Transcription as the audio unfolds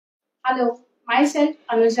Hello, myself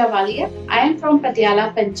Anuja. I am from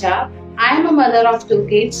Patiala, Punjab. I am a mother of two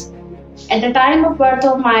kids. At the time of birth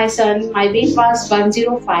of my son, my weight was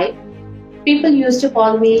 105. People used to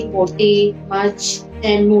call me Moti, Much,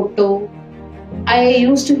 and Moto. I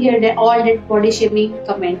used to hear all that body shaming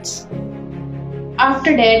comments.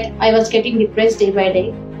 After that, I was getting depressed day by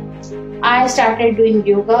day. I started doing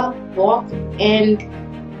yoga, walk, and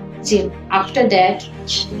gym. After that,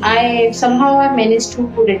 I managed to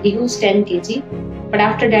reduce 10 kg, but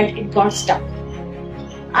after that it got stuck.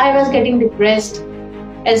 I was getting depressed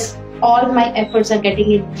as all my efforts are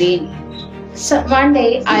getting in vain. So one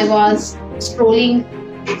day I was scrolling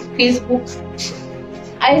Facebook.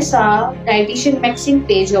 I saw Dietitian Maxing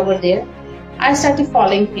page over there. I started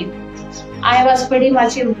following him. I was pretty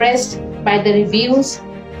much impressed by the reviews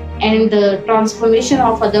and the transformation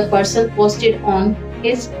of other person posted on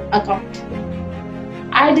his account.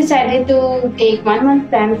 I decided to take 1 month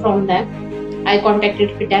plan from them. I contacted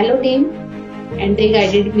Patiala team and they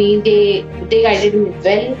guided me. They guided me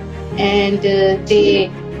well and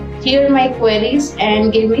they heard my queries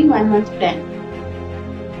and gave me 1 month plan.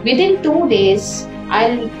 Within 2 days,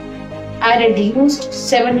 I reduced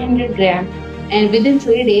 700 gram and within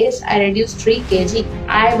 3 days I reduced 3 kg.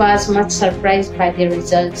 I was much surprised by the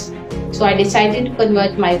results. So I decided to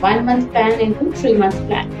convert my 1 month plan into 3 month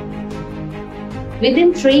plan.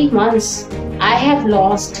 Within 3 months, I have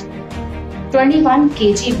lost 21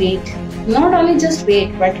 kg weight. Not only just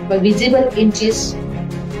weight, but visible inches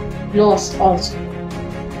lost also.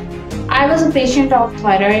 I was a patient of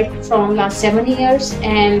thyroid from last 7 years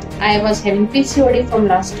and I was having PCOD from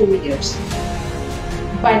last 2 years.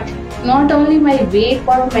 But not only my weight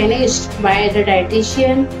got managed by the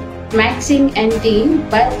dietitian, Maxing and team,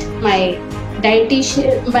 but my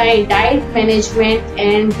diet management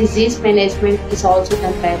and disease management is also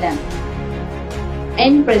done by them.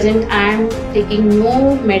 In present, I am taking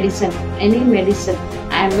no medicine, any medicine.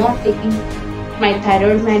 I am not taking my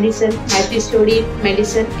thyroid medicine, my PCOD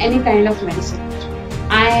medicine, any kind of medicine.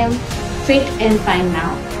 I am fit and fine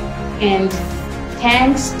now. And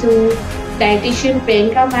thanks to Dietitian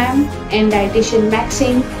Priyanka ma'am and Dietitian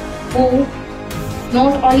Maxine, who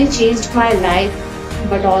not only changed my life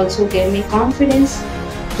but also gave me confidence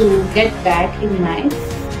to get back in my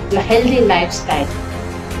healthy lifestyle.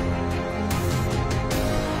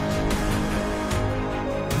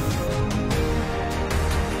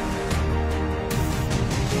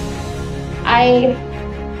 I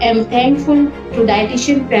am thankful to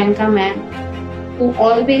Dietitian Priyanka ma'am, who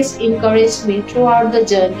always encouraged me throughout the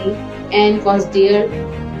journey and was there.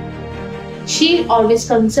 She always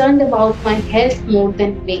concerned about my health more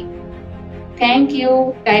than me. Thank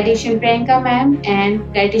you, Dietitian Priyanka ma'am and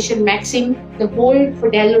Dietitian Maxine, the whole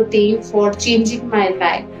Fidello team for changing my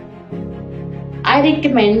life. I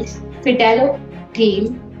recommend Fidello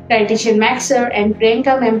team, Dietitian Maxer and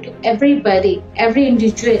Priyanka ma'am to everybody, every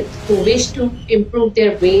individual who wish to improve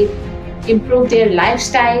their weight, improve their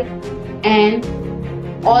lifestyle, and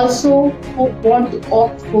also who want to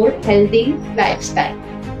opt for healthy lifestyle.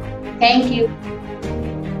 Thank you.